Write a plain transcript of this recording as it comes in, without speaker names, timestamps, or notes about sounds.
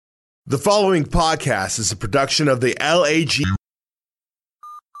The following podcast is a production of the LAG.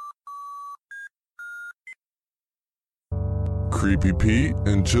 Creepy Pete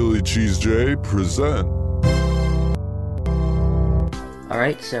and Chili Cheese J present.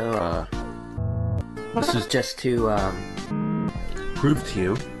 Alright, so, this is just to, prove to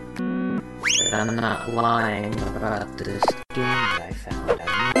you that I'm not lying about this game that I found.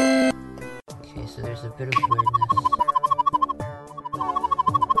 Okay, so there's a bit of weirdness.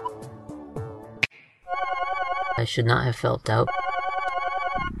 I should not have felt doubt.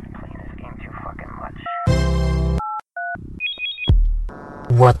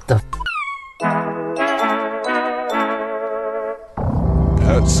 What the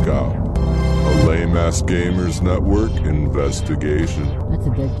Petscop, a lame-ass gamers network investigation. That's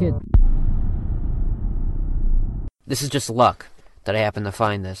a dead kid. This is just luck that I happened to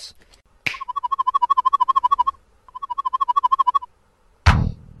find this.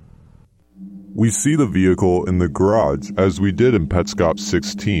 We see the vehicle in the garage as we did in Petscop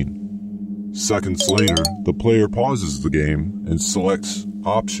 16. Seconds later, the player pauses the game and selects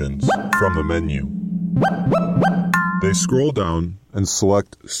Options from the menu. They scroll down and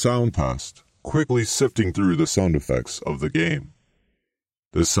select Sound Test, quickly sifting through the sound effects of the game.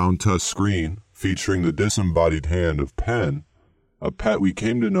 The sound test screen, featuring the disembodied hand of Pen, a pet we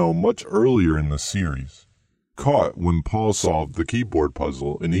came to know much earlier in the series, caught when Paul solved the keyboard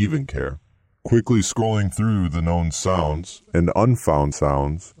puzzle in Even Care. Quickly scrolling through the known sounds and unfound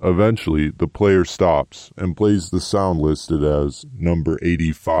sounds, eventually the player stops and plays the sound listed as number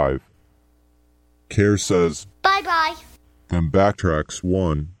 85. Care says, "Bye-bye," then backtracks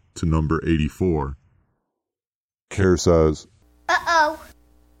 1 to number 84. Care says, "Uh-oh."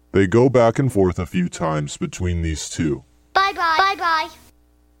 They go back and forth a few times between these two. "Bye-bye, bye-bye,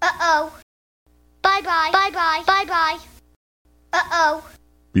 uh-oh, bye-bye, bye-bye, bye-bye, uh-oh,"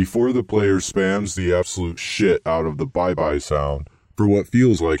 before the player spams the absolute shit out of the bye-bye sound for what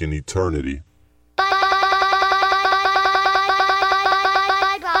feels like an eternity.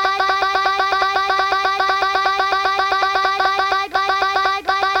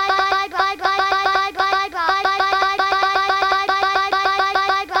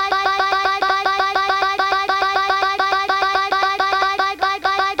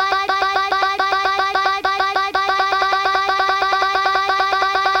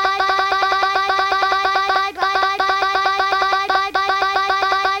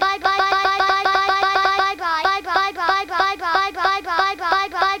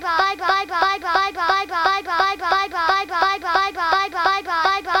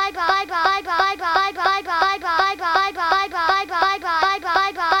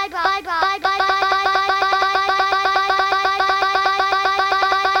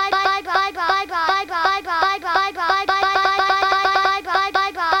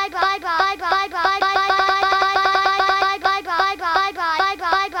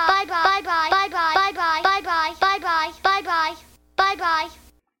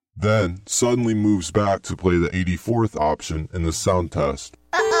 Then suddenly moves back to play the 84th option in the sound test.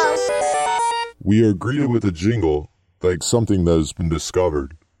 Uh-oh. We are greeted with a jingle like something that has been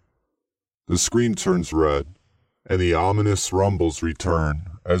discovered. The screen turns red, and the ominous rumbles return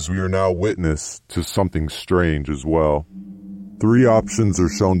as we are now witness to something strange as well. 3 options are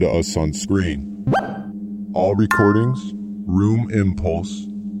shown to us on screen. All recordings, room impulse,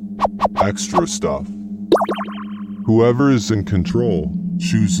 extra stuff. Whoever is in control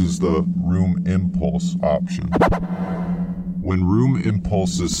chooses the room impulse option. When room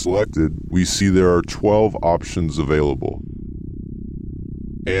impulse is selected, we see there are 12 options available.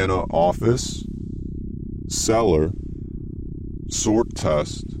 Anna office, cellar, sort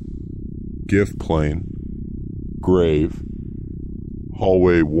test, gift plane, grave,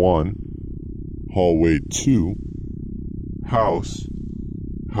 hallway 1, hallway 2, house,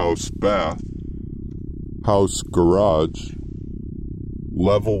 house bath, house garage,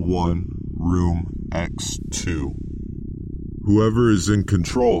 level 1, room X2. Whoever is in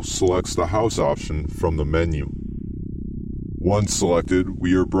control selects the house option from the menu. Once selected,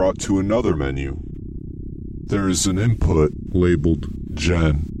 we are brought to another menu. There is an input labeled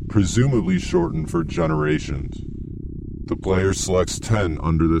Gen, presumably shortened for generations. The player selects 10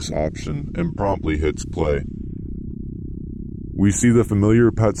 under this option and promptly hits play. We see the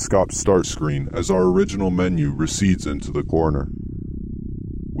familiar Petscop start screen as our original menu recedes into the corner.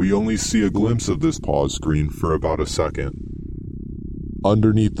 We only see a glimpse of this pause screen for about a second.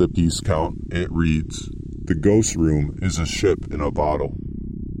 Underneath the piece count, it reads, "The ghost room is a ship in a bottle."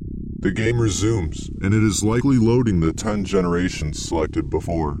 The game resumes, and it is likely loading the 10 generations selected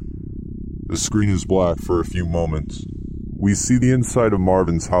before. The screen is black for a few moments, we see the inside of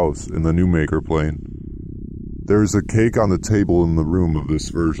Marvin's house in the new Maker plane. There is a cake on the table in the room of this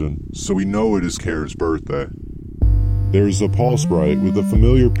version, so we know it is Kara's birthday. There is a Paul sprite with a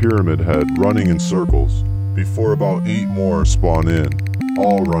familiar pyramid head running in circles, before about 8 more spawn in,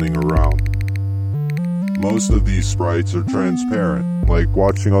 all running around. Most of these sprites are transparent, like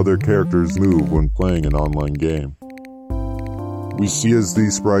watching other characters move when playing an online game. We see as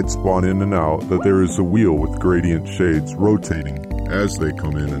these sprites spawn in and out that there is a wheel with gradient shades rotating as they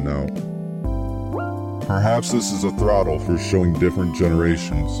come in and out. Perhaps this is a throttle for showing different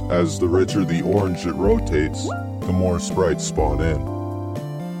generations, as the richer the orange it rotates, the more sprites spawn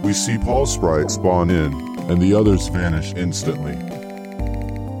in. We see Paul's sprite spawn in, and the others vanish instantly.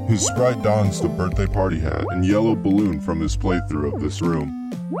 His sprite dons the birthday party hat and yellow balloon from his playthrough of this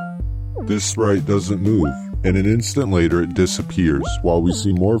room. This sprite doesn't move, and an instant later it disappears while we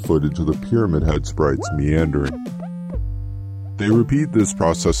see more footage of the pyramid head sprites meandering. They repeat this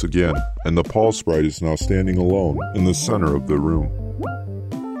process again, and the Paul sprite is now standing alone in the center of the room.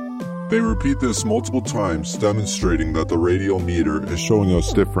 They repeat this multiple times, demonstrating that the radial meter is showing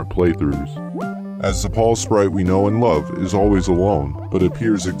us different playthroughs, as the Paul sprite we know and love is always alone, but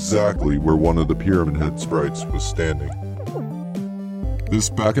appears exactly where one of the pyramid head sprites was standing. This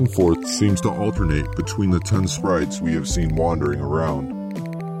back and forth seems to alternate between the 10 sprites we have seen wandering around.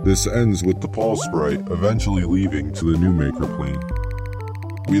 This ends with the Paul sprite eventually leaving to the new Maker plane.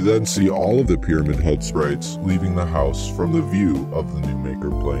 We then see all of the pyramid head sprites leaving the house from the view of the new Maker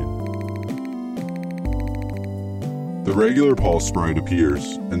plane. The regular Paul sprite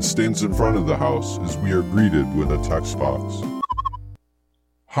appears and stands in front of the house as we are greeted with a text box.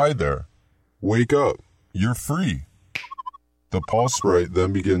 "Hi there. Wake up. You're free." The Paul sprite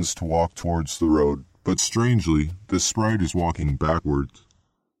then begins to walk towards the road, but strangely, this sprite is walking backwards.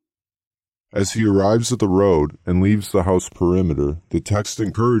 As he arrives at the road and leaves the house perimeter, the text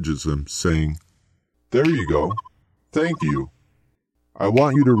encourages him, saying, "There you go. Thank you. I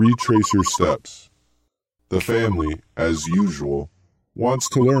want you to retrace your steps. The family, as usual, wants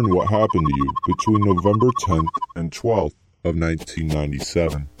to learn what happened to you between November 10th and 12th of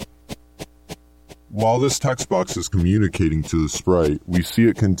 1997. While this text box is communicating to the sprite, we see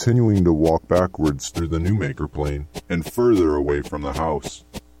it continuing to walk backwards through the new Maker plane and further away from the house.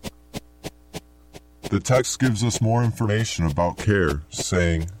 The text gives us more information about Care,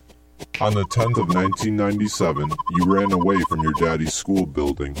 saying, "On the 10th of 1997, you ran away from your daddy's school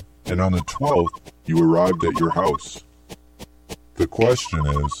building, and on the 12th, you arrived at your house. The question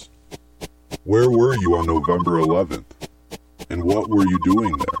is, where were you on November 11th, and what were you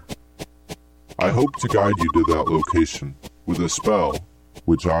doing there? I hope to guide you to that location with a spell,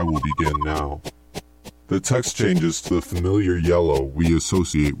 which I will begin now." The text changes to the familiar yellow we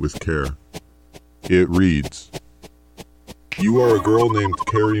associate with Care. It reads, "You are a girl named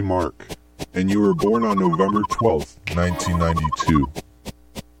Carrie Mark, and you were born on November 12th, 1992.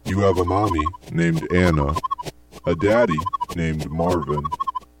 You have a mommy named Anna, a daddy named Marvin,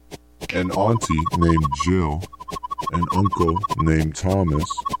 an auntie named Jill, an uncle named Thomas,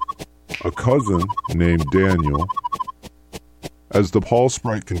 a cousin named Daniel." As the Paul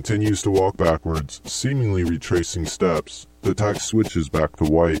sprite continues to walk backwards, seemingly retracing steps, the text switches back to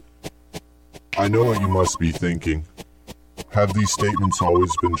white. I know what you must be thinking. Have these statements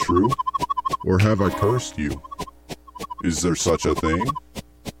always been true? Or have I cursed you? Is there such a thing?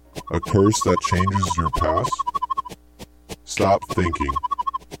 A curse that changes your past? Stop thinking.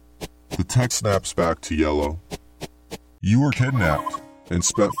 The text snaps back to yellow. You were kidnapped and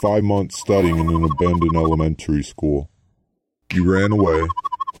spent 5 months studying in an abandoned elementary school. You ran away,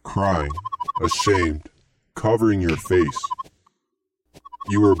 crying, ashamed, covering your face.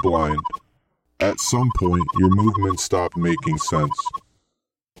 You were blind. At some point, your movements stopped making sense.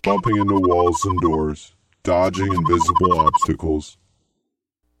 Bumping into walls and doors, dodging invisible obstacles.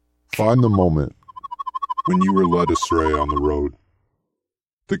 Find the moment when you were led astray on the road.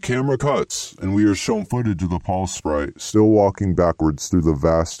 The camera cuts, and we are shown footage of the Paul sprite still walking backwards through the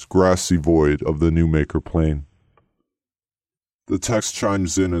vast, grassy void of the new Maker plane. The text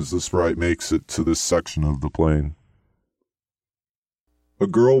chimes in as the sprite makes it to this section of the plane. A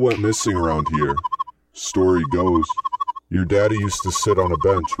girl went missing around here. Story goes, your daddy used to sit on a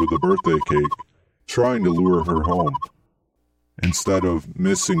bench with a birthday cake, trying to lure her home. Instead of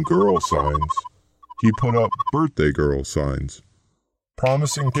missing girl signs, he put up birthday girl signs,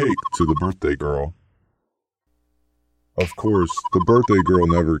 promising cake to the birthday girl. Of course, the birthday girl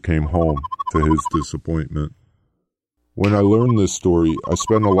never came home, to his disappointment. When I learned this story, I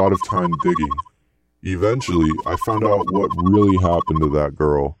spent a lot of time digging. Eventually, I found out what really happened to that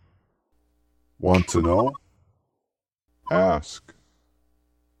girl. Want to know? Ask.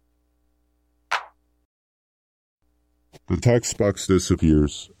 The text box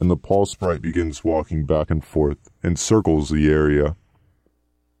disappears, and the Pulse Sprite begins walking back and forth and circles the area.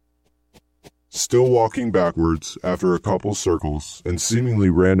 Still walking backwards, after a couple circles and seemingly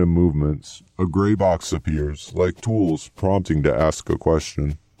random movements, a gray box appears, like tools prompting to ask a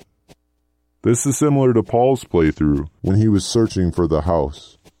question. This is similar to Paul's playthrough when he was searching for the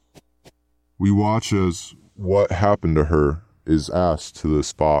house. We watch as what happened to her is asked to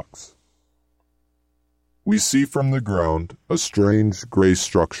this box. We see from the ground a strange gray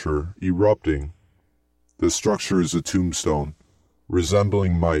structure erupting. The structure is a tombstone,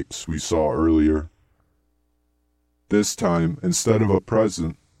 resembling Mike's we saw earlier. This time, instead of a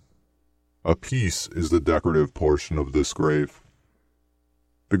present, a piece is the decorative portion of this grave.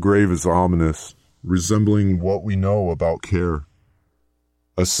 The grave is ominous, resembling what we know about care.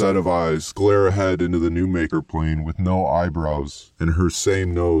 A set of eyes glare ahead into the Newmaker plane with no eyebrows and her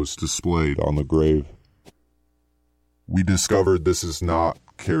same nose displayed on the grave. We discovered this is not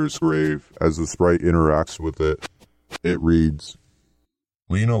Care's grave as the sprite interacts with it. It reads,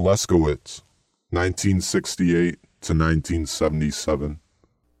 Lena Leskowitz, 1968 to 1977.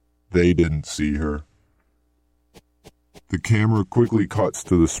 They didn't see her. The camera quickly cuts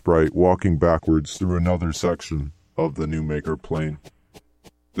to the sprite walking backwards through another section of the Newmaker plane.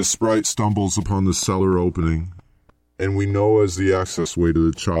 The sprite stumbles upon the cellar opening, and we know as the access way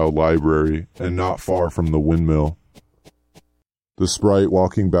to the child library and not far from the windmill. The sprite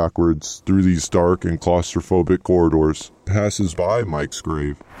walking backwards through these dark and claustrophobic corridors passes by Mike's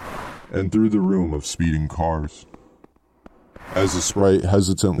grave and through the room of speeding cars. As the sprite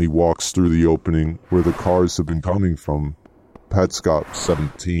hesitantly walks through the opening where the cars have been coming from, Petscop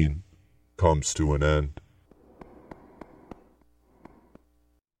 17 comes to an end.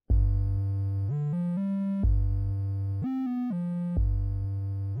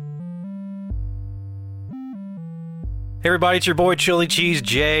 Hey everybody, it's your boy Chili Cheese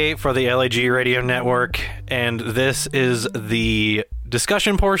J for the LAG Radio Network, and this is the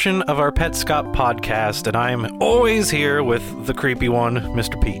discussion portion of our Petscop podcast, and I'm always here with the creepy one,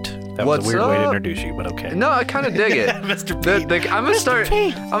 Mr. Pete. That was What's a weird up? way to introduce you, but okay. No, I kind of dig it. Mr. Pete. I'm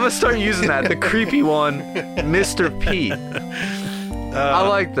gonna start using that. The creepy one, Mr. Pete. I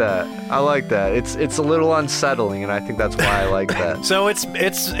like that. It's a little unsettling, and I think that's why I like that. So it's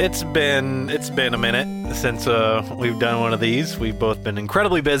been a minute since we've done one of these. We've both been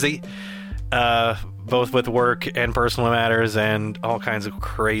incredibly busy, both with work and personal matters and all kinds of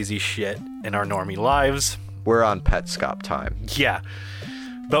crazy shit in our normie lives. We're on Petscop time. Yeah.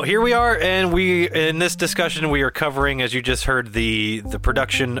 But here we are, and in this discussion we are covering, as you just heard, the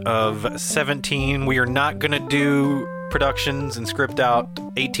production of 17. We are not going to do productions and script out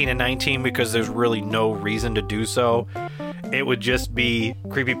 18 and 19 because there's really no reason to do so. It would just be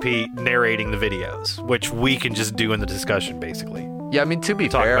Creepy Pete narrating the videos, which we can just do in the discussion, basically. Yeah, I mean, to be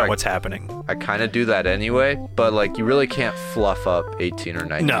Talk fair, about what's happening. I kind of do that anyway, but like, you really can't fluff up 18 or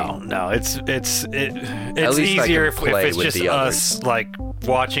 19. No, it's least easier I if can play it's with just the us others. like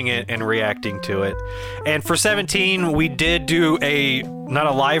watching it and reacting to it. And for 17, we did do not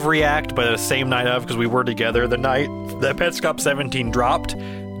a live react, but the same night of, because we were together the night that Petscop 17 dropped,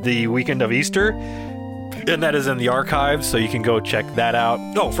 the weekend of Easter. And that is in the archives, so you can go check that out.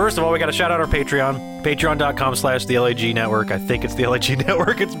 Oh, first of all, we got to shout out our Patreon. Patreon.com/the LAG Network. I think it's the LAG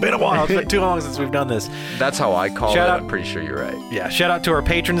Network. It's been a while. It's been too long since we've done this. That's how I call Shout it. out. I'm pretty sure you're right. Yeah, shout out to our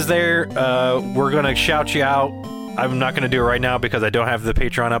patrons there. We're going to shout you out. I'm not going to do it right now because I don't have the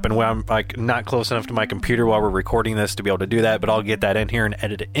Patreon up and I'm like not close enough to my computer while we're recording this to be able to do that, but I'll get that in here and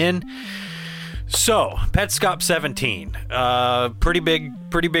edit it in. So, Petscop 17, pretty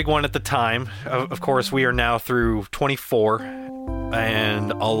big one at the time. Of course, we are now through 24,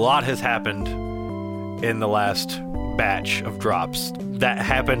 and a lot has happened in the last batch of drops. That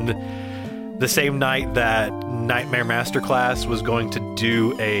happened the same night that Nightmare Masterclass was going to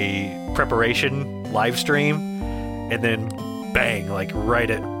do a preparation live stream, and then bang, like right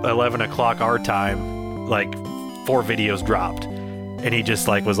at 11 o'clock our time, like 4 videos dropped. And he just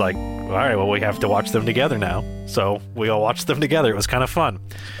like was like, all right, well, we have to watch them together now. So we all watched them together. It was kind of fun.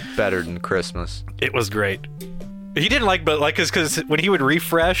 Better than Christmas. It was great. He didn't like, but like, because when he would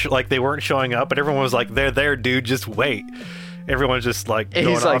refresh, like they weren't showing up, and everyone was like, they're there, dude, just wait. Everyone's just like going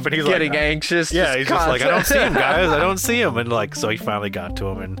He's like off, and he's getting like, anxious. yeah, he's just like, I don't see him, guys. I don't see him. And like, so he finally got to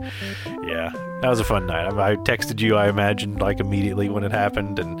him, and yeah, that was a fun night. I texted you, I imagine, like immediately when it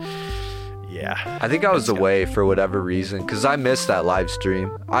happened, and yeah. I think I was away for whatever reason, because I missed that live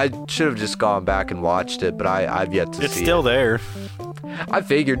stream. I should have just gone back and watched it, but I've yet to see it. It's still there. I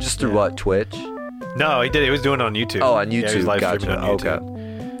figured just through what, Twitch? No, he did. He was doing it on YouTube. Oh, on Yeah, he was YouTube. live Gotcha. streaming on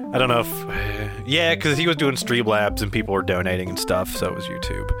YouTube. I don't know if... Yeah, because he was doing Streamlabs and people were donating and stuff, so it was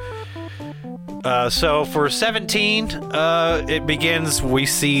YouTube. So for 17, it begins. We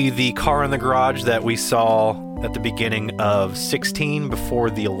see the car in the garage that we saw at the beginning of 16 before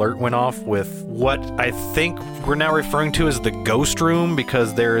the alert went off with what I think we're now referring to as the ghost room,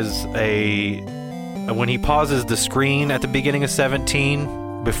 because there is when he pauses the screen at the beginning of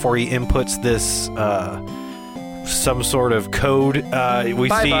 17 before he inputs this some sort of code, we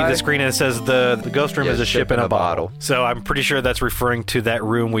see the screen and it says the ghost room is a ship in a bottle. So I'm pretty sure that's referring to that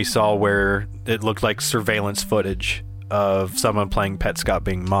room we saw where it looked like surveillance footage of someone playing Petscop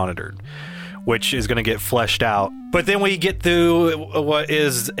being monitored, which is going to get fleshed out. But then we get through what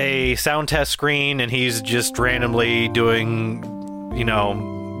is a sound test screen, and he's just randomly doing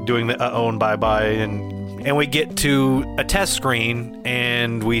the uh-oh and bye-bye, and we get to a test screen,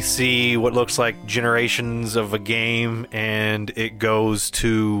 and we see what looks like generations of a game, and it goes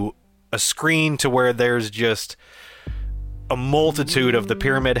to a screen to where there's just a multitude of the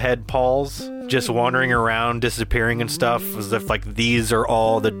Pyramid Head Pauls just wandering around, disappearing and stuff, as if like these are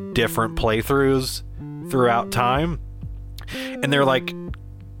all the different playthroughs throughout time. And they're like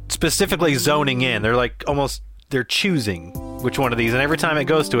specifically zoning in. They're like they're choosing which one of these, and every time it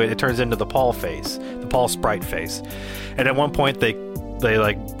goes to it, it turns into the Paul face, the Paul sprite face. And at one point they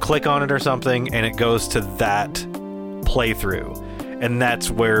like click on it or something, and it goes to that playthrough. And that's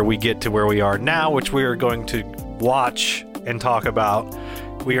where we get to where we are now, which we are going to watch and talk about.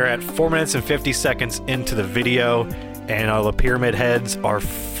 We are at 4 minutes and 50 seconds into the video, and all the pyramid heads are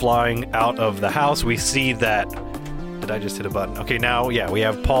flying out of the house. We see that... Did I just hit a button? Okay, now, yeah, we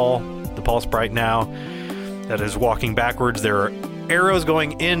have Paul, the Paul sprite now, that is walking backwards. There are arrows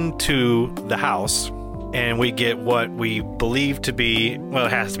going into the house, and we get what we believe to be... Well,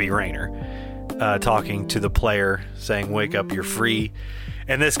 it has to be Rainer, talking to the player, saying, "Wake up, you're free."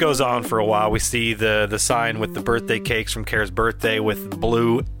 And this goes on for a while. We see the sign with the birthday cakes from Kara's birthday with the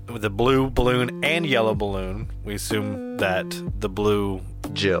blue balloon and yellow balloon. We assume that the blue...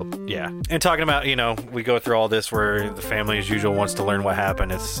 Jill. Yeah. And talking about, we go through all this where the family as usual wants to learn what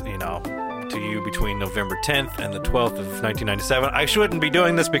happened. It's, to you between November 10th and the 12th of 1997. I shouldn't be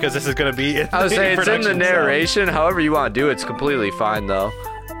doing this because this is going to be... I would say it's in the narration. However you want to do it, it's completely fine, though.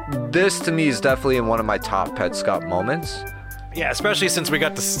 This, to me, is definitely in one of my top Petscop moments. Yeah, especially since we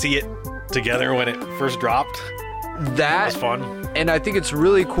got to see it together when it first dropped. That was fun. And I think it's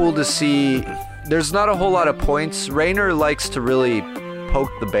really cool to see. There's not a whole lot of points. Rainer likes to really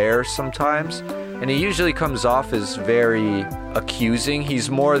poke the bear sometimes, and he usually comes off as very accusing. He's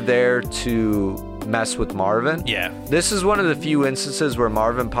more there to mess with Marvin. Yeah. This is one of the few instances where This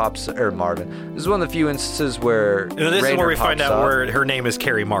is one of the few instances where this Rainer is where we find out up. where her name is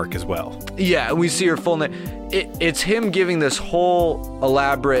Carrie Mark as well. Yeah, we see her full name. It's him giving this whole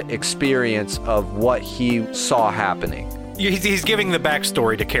elaborate experience of what he saw happening. He's giving the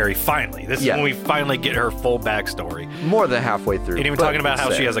backstory to Carrie, finally. This is when we finally get her full backstory. More than halfway through. And even talking about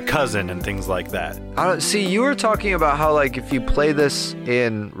how she has a cousin and things like that. See, you were talking about how, like, if you play this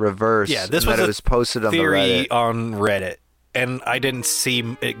in reverse, this was it was posted on the theory Reddit. on Reddit. And I didn't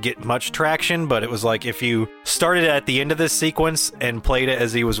see it get much traction, but it was like if you started at the end of this sequence and played it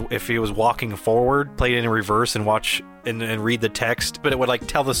as if he was walking forward, played it in reverse and watch and read the text, but it would like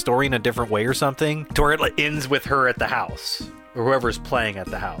tell the story in a different way or something, to where it like ends with her at the house or whoever's playing at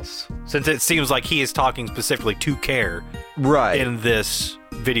the house. Since it seems like he is talking specifically to Care in this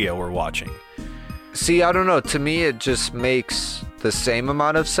video we're watching. See, I don't know. To me, it just makes the same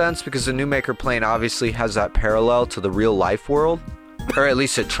amount of sense because the New Maker plane obviously has that parallel to the real life world, or at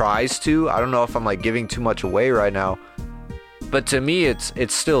least it tries to. I don't know if I'm like giving too much away right now, but to me,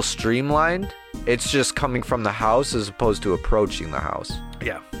 it's still streamlined. It's just coming from the house as opposed to approaching the house.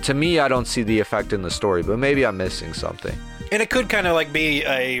 Yeah. To me, I don't see the effect in the story, but maybe I'm missing something. And it could kind of like be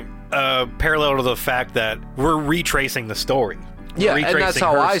a parallel to the fact that we're retracing the story. Yeah, and that's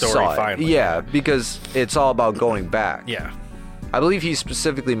how I saw it. Finally. Yeah, because it's all about going back. Yeah. I believe he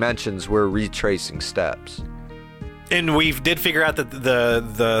specifically mentions we're retracing steps. And we did figure out that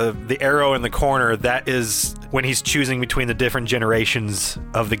the arrow in the corner, that is when he's choosing between the different generations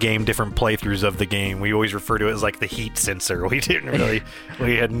of the game, different playthroughs of the game. We always refer to it as like the heat sensor. We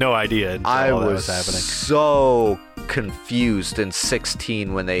had no idea until all that was happening. So confused in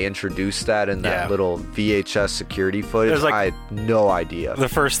 16 when they introduced that in that little VHS security footage. I had no idea. The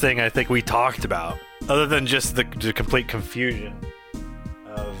first thing I think we talked about, other than just the complete confusion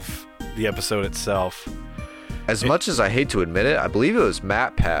of the episode itself. As much as I hate to admit it, I believe it was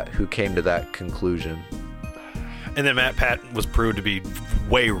Matt Pat who came to that conclusion. And then Matt Pat was proved to be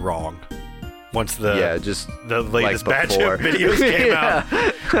way wrong. once the just the latest like batch of videos came out.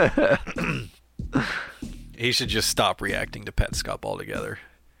 He should just stop reacting to Petscop altogether.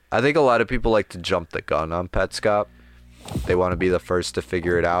 I think a lot of people like to jump the gun on Petscop. They want to be the first to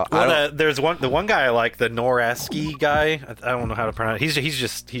figure it out. Well, there's the one guy I like, the Noraski guy. I don't know how to pronounce it.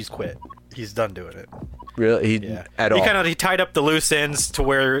 He's quit. He's done doing it. Really? He tied up the loose ends to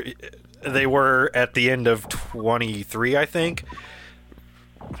where they were at the end of 23, I think.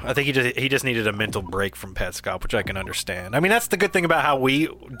 I think he just needed a mental break from Petscop, which I can understand. I mean, that's the good thing about how we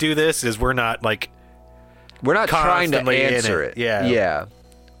do this is we're not trying to answer it. Yeah.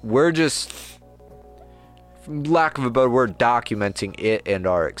 We're just, for lack of a better word, documenting it and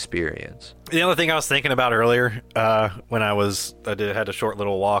our experience. The other thing I was thinking about earlier, when I had a short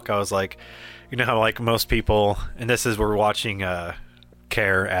little walk, I was like, you know how like most people, and this is we're watching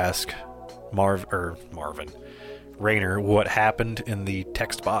Care ask Marvin Rainer what happened in the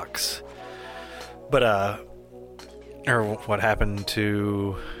text box, but or what happened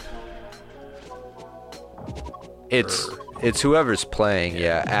to. It's whoever's playing,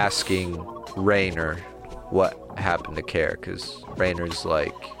 asking Rainer what happened to Care, because Rainer's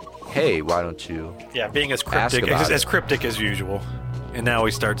like, hey, why don't you being as cryptic as usual. And now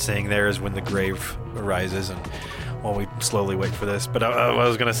we start saying there is when the grave arises, and while we slowly wait for this. But what I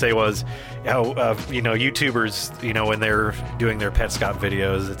was going to say was how, YouTubers, when they're doing their Petscop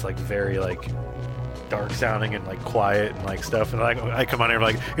videos, it's like very like dark sounding and like quiet and like stuff. And I come on here and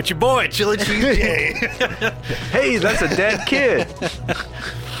I'm like, it's your boy, Chili Cheese J. Hey, that's a dead kid.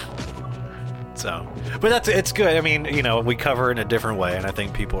 So, but it's good. I mean, we cover it in a different way, and I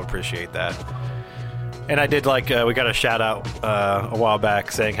think people appreciate that. And I did we got a shout out a while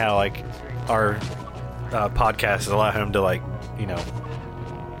back saying how like our podcast allow him to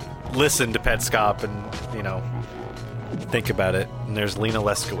listen to Petscop and think about it. And there's Lena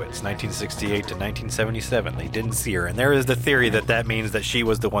Leskowitz, 1968 to 1977. They didn't see her, and there is the theory that means that she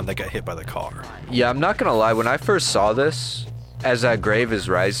was the one that got hit by the car. Yeah, I'm not gonna lie. When I first saw this, as that grave is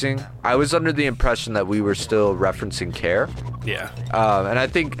rising, I was under the impression that we were still referencing Care. Yeah. And I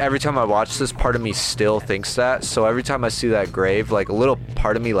think every time I watch this, part of me still thinks that. So every time I see that grave, like a little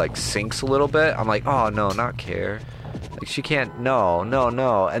part of me like sinks a little bit. I'm like, oh no, not Care. Like she can't. No.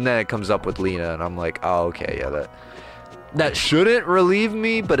 And then it comes up with Lena, and I'm like, oh okay, yeah, that shouldn't relieve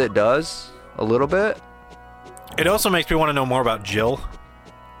me, but it does a little bit. It also makes me want to know more about Jill.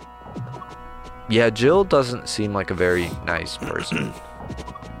 Yeah, Jill doesn't seem like a very nice person.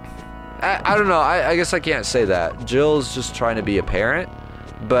 I don't know. I guess I can't say that. Jill's just trying to be a parent,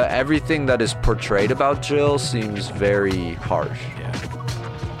 but everything that is portrayed about Jill seems very harsh. Yeah.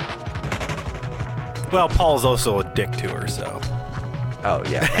 Well, Paul's also a dick to her, so. Oh,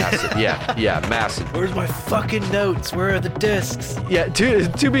 yeah, massive. yeah, massive. Where's my fucking notes? Where are the discs? Yeah,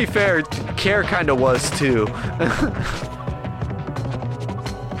 to be fair, Care kind of was too.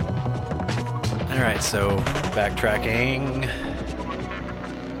 Alright, so backtracking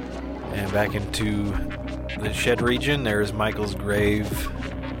and back into the shed region. There's Michael's grave,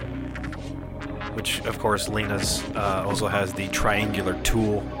 which of course Lena's also has the triangular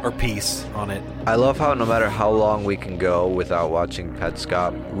tool or piece on it. I love how no matter how long we can go without watching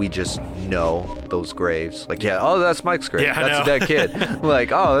Petscop, we just know those graves. Like, that's Mike's grave. Yeah, that's a dead kid.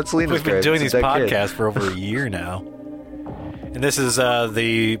 Like, oh, that's Lena's grave. We've been doing these podcasts for over a year now. And this is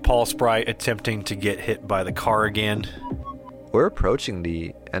the Paul Sprite attempting to get hit by the car again. We're approaching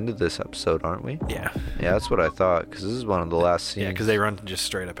the end of this episode, aren't we? Yeah. Yeah, that's what I thought, because this is one of the last scenes. Yeah, because they run just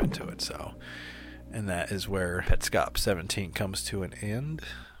straight up into it, so. And that is where Petscop 17 comes to an end.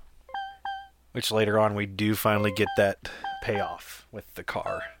 Which later on we do finally get that payoff with the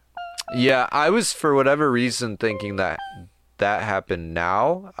car. Yeah, I was, for whatever reason, thinking that happened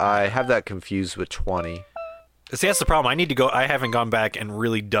now. I have that confused with 20. See, that's the problem. I haven't gone back and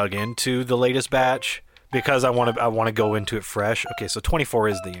really dug into the latest batch because I want to go into it fresh. Okay, so 24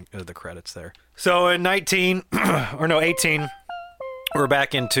 is the credits there. So in 18, we're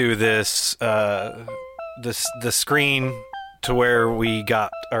back into this the screen to where we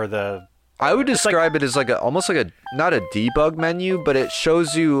got I would describe it as almost like a not a debug menu, but it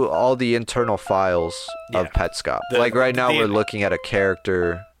shows you all the internal files of Petscop. Right now we're looking at a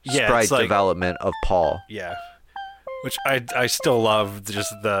character sprite development of Paul. Yeah. Which I still love,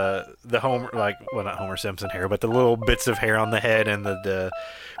 just the Homer, well, not Homer Simpson hair, but the little bits of hair on the head, and the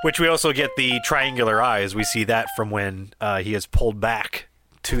which we also get the triangular eyes. We see that from when he is pulled back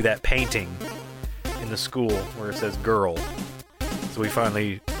to that painting in the school where it says girl. So we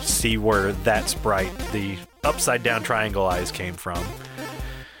finally see where that sprite, the upside down triangle eyes, came from.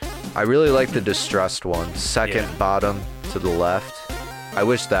 I really like the distressed one, second bottom to the left. I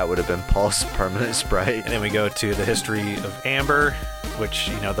wish that would have been Paul's permanent sprite. And then we go to the history of Amber, which,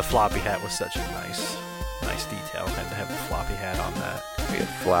 the floppy hat was such a nice detail. Had to have the floppy hat on that.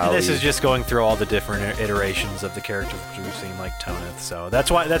 And this is just going through all the different iterations of the characters we've seen, like Toneth. So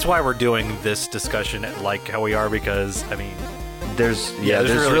that's why we're doing this discussion like how we are, because there's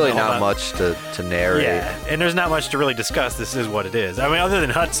really not much to narrate. Yeah, and there's not much to really discuss. This is what it is. Other than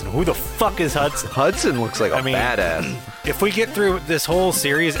Hudson, who the fuck is Hudson? Hudson looks like a badass. If we get through this whole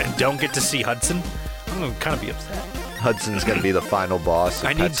series and don't get to see Hudson, I'm gonna kind of be upset. Hudson's gonna be the final boss.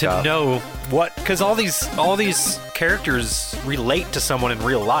 I need to know because all these characters relate to someone in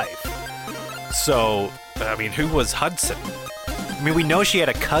real life. So, who was Hudson? We know she had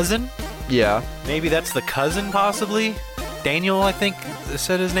a cousin. Yeah. Maybe that's the cousin, possibly. Daniel, I think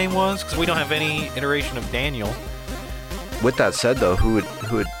said his name was, because we don't have any iteration of Daniel. With that said, though, who would?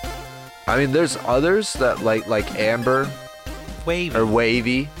 There's others that like Amber,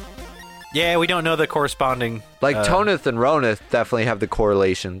 Wavy. Yeah, we don't know the corresponding. Like Toneth and Roneth definitely have the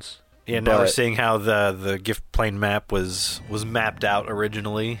correlations. Yeah, now we're seeing how the gift plane map was mapped out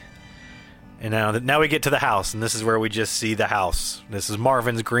originally. And now we get to the house, and this is where we just see the house. This is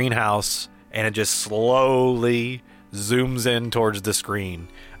Marvin's greenhouse, and it just slowly zooms in towards the screen,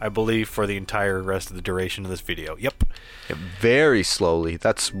 I believe, for the entire rest of the duration of this video. Yep. Yeah, very slowly.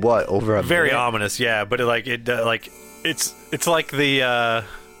 That's what, over a very minute? Ominous, yeah. But it's like the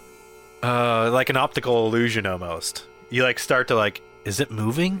like an optical illusion almost. You start to is it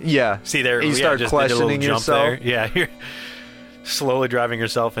moving? Yeah. See there, you start just questioning did a little yourself. Jump there. Yeah, you're slowly driving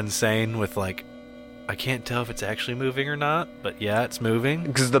yourself insane with I can't tell if it's actually moving or not, but yeah, it's moving.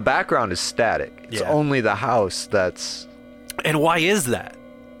 Because the background is static. It's only the house that's... And why is that?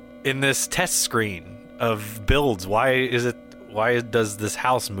 In this test screen of builds, why does this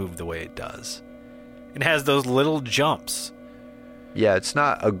house move the way it does? It has those little jumps. Yeah, it's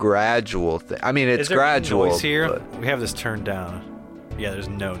not a gradual thing. It's gradual. Noise here? We have this turned down. Yeah, there's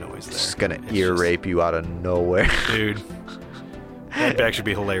no noise there. It's just gonna ear rape you out of nowhere. Dude. That'd actually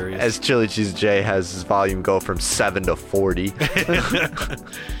be hilarious. As Chili Cheese J has his volume go from 7 to 40.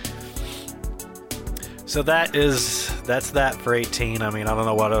 So that's that for 18. I don't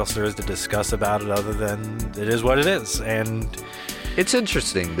know what else there is to discuss about it other than it is what it is. And it's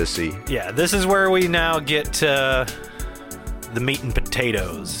interesting to see. Yeah, this is where we now get to the meat and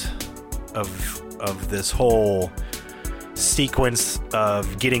potatoes of this whole sequence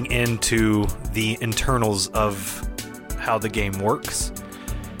of getting into the internals of how the game works.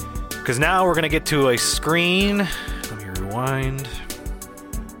 Because now we're going to get to a screen. Let me rewind.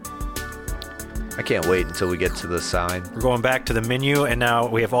 I can't wait until we get to the sign. We're going back to the menu, and now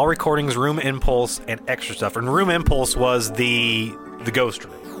we have all recordings, room impulse, and extra stuff. And room impulse was the ghost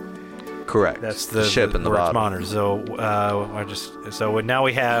room. Correct. That's the ship in the bottom. Monitors. So now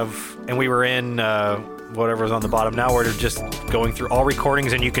we have, and we were in whatever was on the bottom. Now we're just going through all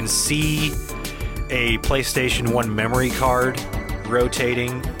recordings, and you can see a PlayStation 1 memory card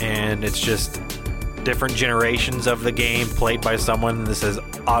rotating, and it's just different generations of the game played by someone. This is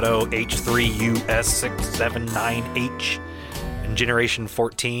Auto H3US679H in generation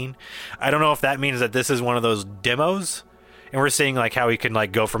 14. I don't know if that means that this is one of those demos, and we're seeing how he can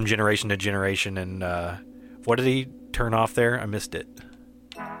go from generation to generation. And what did he turn off there? I missed it.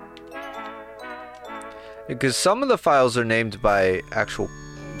 Because some of the files are named by actual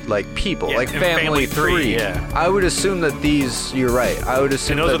people, yeah, Family 3. Yeah. I would assume that these, you're right, I would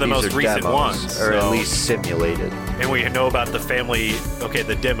assume and those that are the these most are recent demos, ones, or at least simulated. And we know about the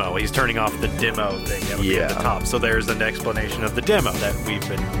the demo. He's turning off the demo thing that would be at the top. So there's an explanation of the demo that we've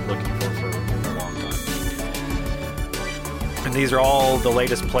been looking for a long time. And these are all the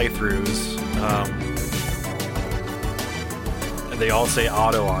latest playthroughs. They all say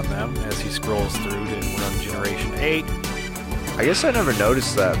auto on them as he scrolls through to run Generation 8. I guess I never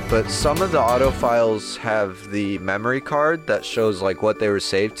noticed that, but some of the auto files have the memory card that shows what they were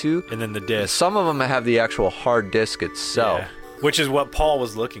saved to, and then the disk. Some of them have the actual hard disk itself, which is what Paul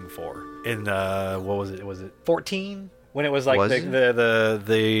was looking for in what was it? Was it 14? When it was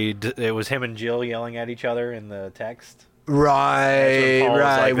it was him and Jill yelling at each other in the text. Right.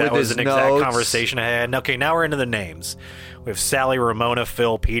 That with was his an notes. exact conversation I had. Okay, now we're into the names. We have Sally, Ramona,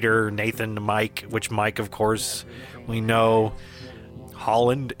 Phil, Peter, Nathan, Mike, which Mike, of course, we know.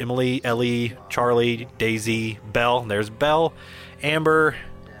 Holland, Emily, Ellie, Charlie, Daisy, Belle. There's Belle, Amber.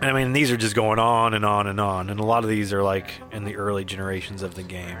 These are just going on and on and on. And a lot of these are in the early generations of the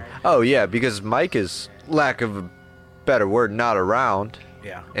game. Oh, yeah, because Mike is, lack of a better word, not around.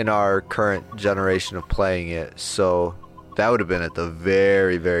 Yeah. In our current generation of playing it. So that would have been at the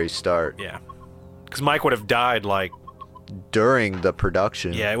very, very start. Yeah. Because Mike would have died during the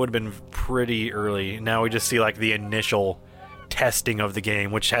production. Yeah, it would have been pretty early. Now we just see like the initial testing of the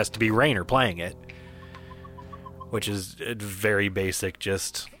game, which has to be Rainer playing it, which is very basic.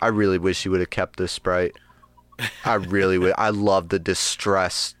 Just I really wish he would have kept this sprite. I really would. I love the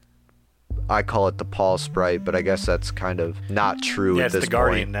distress. I call it the Paul sprite, but I guess that's kind of not true yeah, at this it's the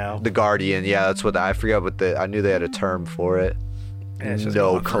Guardian point. now. The Guardian, yeah, that's what I forgot what I knew they had a term for it. Yeah, it's just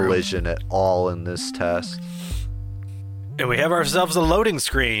No going through. collision at all in this test. And we have ourselves a loading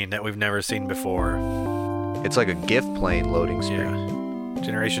screen that we've never seen before. It's like a gift plane loading screen. Yeah.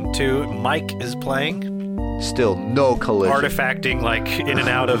 Generation 2, Mike is playing. Still no collision. Artifacting like in and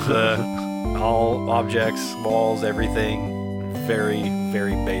out of the all objects, walls, everything. Very,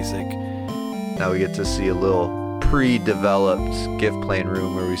 very basic. Now we get to see a little pre-developed gift plane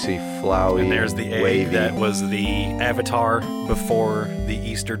room where we see Flowey And there's the egg Wavy. that was the avatar before the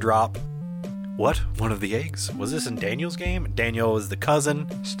Easter drop. What? One of the eggs? Was this in Daniel's game? Daniel is the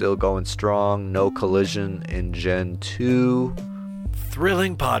cousin. Still going strong. No collision in Gen 2.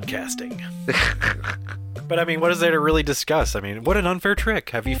 Thrilling podcasting. But I mean, what is there to really discuss? I mean, what an unfair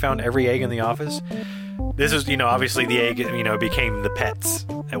trick. Have you found every egg in the office? This is, obviously the egg, became the pets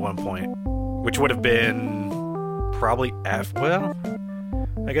at one point, which would have been probably well,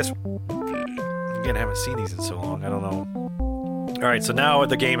 I guess, again, I haven't seen these in so long. I don't know. All right, so now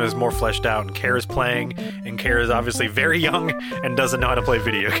the game is more fleshed out, and Kara's playing, and Kara's obviously very young and doesn't know how to play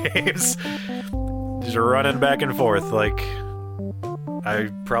video games. Just running back and forth like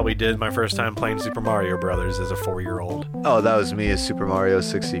I probably did my first time playing Super Mario Brothers as a 4-year-old. Oh, that was me as Super Mario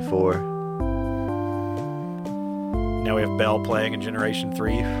 64. Now we have Belle playing in Generation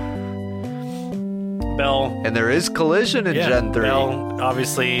 3. Belle... And there is collision in Gen 3. Belle,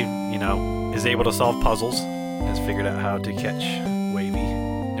 obviously, is able to solve puzzles. Has figured out how to catch Wavy.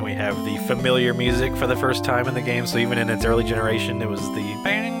 And we have the familiar music for the first time in the game, so even in its early generation, it was the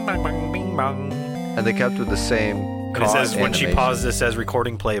bang, bang, bang, bing, bang. And they kept with the same And it says, when she pauses, it says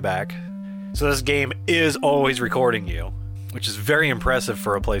recording playback. So this game is always recording you, which is very impressive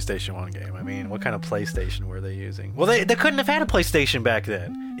for a PlayStation 1 game. I mean, what kind of PlayStation were they using? Well, they couldn't have had a PlayStation back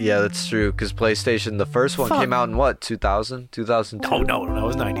then. Yeah, that's true, because PlayStation, the first one came out in what, 2000? 2002? Oh, no, it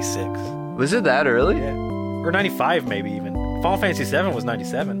was 96. Was it that early? Yeah. Or 95 maybe even. Final Fantasy 7 was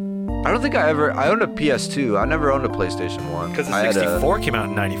 97. I don't think I owned a PS2. I never owned a PlayStation 1. Because the 64 came out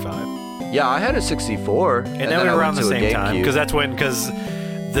in 95. Yeah, I had a 64. And then we were around the same time. Because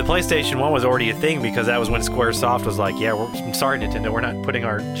the PlayStation 1 was already a thing, because that was when Squaresoft was like, yeah, I'm sorry, Nintendo, we're not putting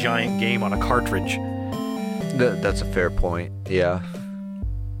our giant game on a cartridge. That's a fair point, yeah.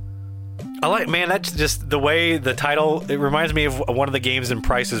 That's just the way the title, it reminds me of one of the games in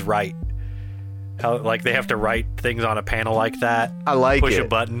Price is Right. How, like, they have to write things on a panel like that. I like Push it. a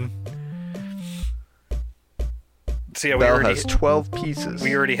button. So yeah, Belle has 12 pieces.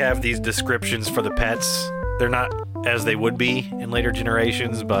 We already have these descriptions for the pets. They're not as they would be in later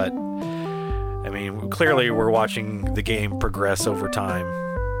generations, but I mean, clearly we're watching the game progress over time.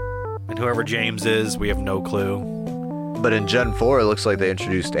 And whoever James is, we have no clue. But in Gen 4, it looks like they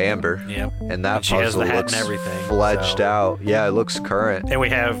introduced Amber. Yep. And that she has puzzle the hat looks and everything, fledged so. out. Yeah, it looks current. And we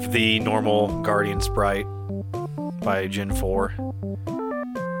have the normal Guardian sprite by Gen 4.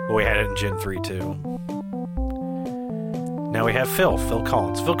 But we had it in Gen 3 too. Now we have Phil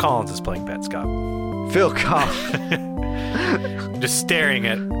Collins. Phil Collins is playing Petscop. Phil Collins. Just staring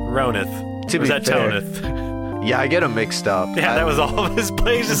at Ronith. To Was be that fair. Tonith? Yeah, I get them mixed up. Yeah, that was all of his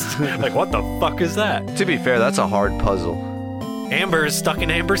plays. Just like, what the fuck is that? To be fair, that's a hard puzzle. Amber is stuck in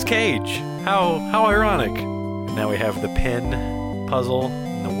Amber's cage. How ironic. And now we have the pin puzzle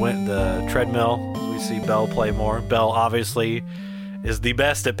and the treadmill. We see Belle play more. Belle obviously is the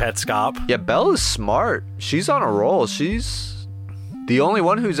best at Petscop. Yeah, Belle is smart. She's on a roll. She's the only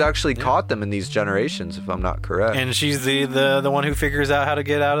one who's actually caught them in these generations, if I'm not correct. And she's the one who figures out how to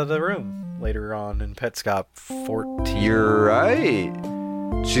get out of the room later on in Petscop 14. You're right.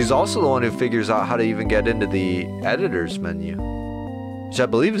 She's also the one who figures out how to even get into the editor's menu, which I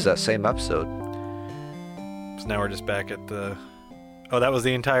believe is that same episode. So now we're just back at the... Oh, that was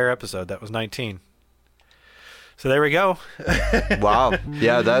the entire episode. That was 19. So there we go. Wow.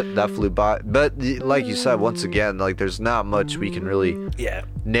 Yeah, that flew by. But like you said, once again, like there's not much we can really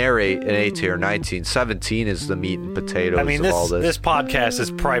narrate in 18 or 19. 17 is the meat and potatoes of all this. This podcast is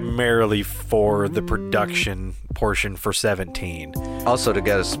primarily for the production portion for 17. Also to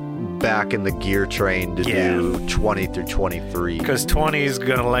get us back in the gear train to do 20 through 23. Because 20 is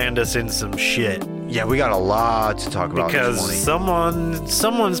going to land us in some shit. Yeah, we got a lot to talk about because in 20.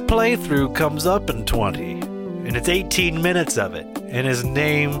 someone's playthrough comes up in 20. And it's 18 minutes of it. And his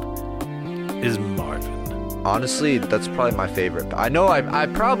name is Marvin. honestly, that's probably my favorite. I know I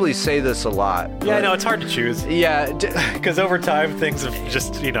probably say this a lot. Yeah, I know, it's hard to choose. Yeah. Because over time, things have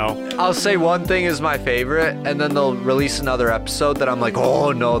just, I'll say one thing is my favorite, and then they'll release another episode that I'm like,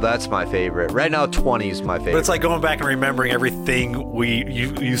 oh, no, that's my favorite. Right now, 20 is my favorite. But it's like going back and remembering everything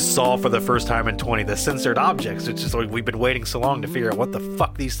you saw for the first time in 20, the censored objects. It's just like we've been waiting so long to figure out what the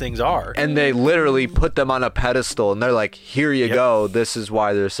fuck these things are. And they literally put them on a pedestal, and they're like, here you go, this is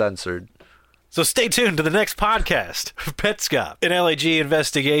why they're censored. So stay tuned to the next podcast, Petscop, an LAG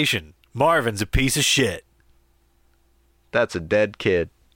investigation. Marvin's a piece of shit. That's a dead kid.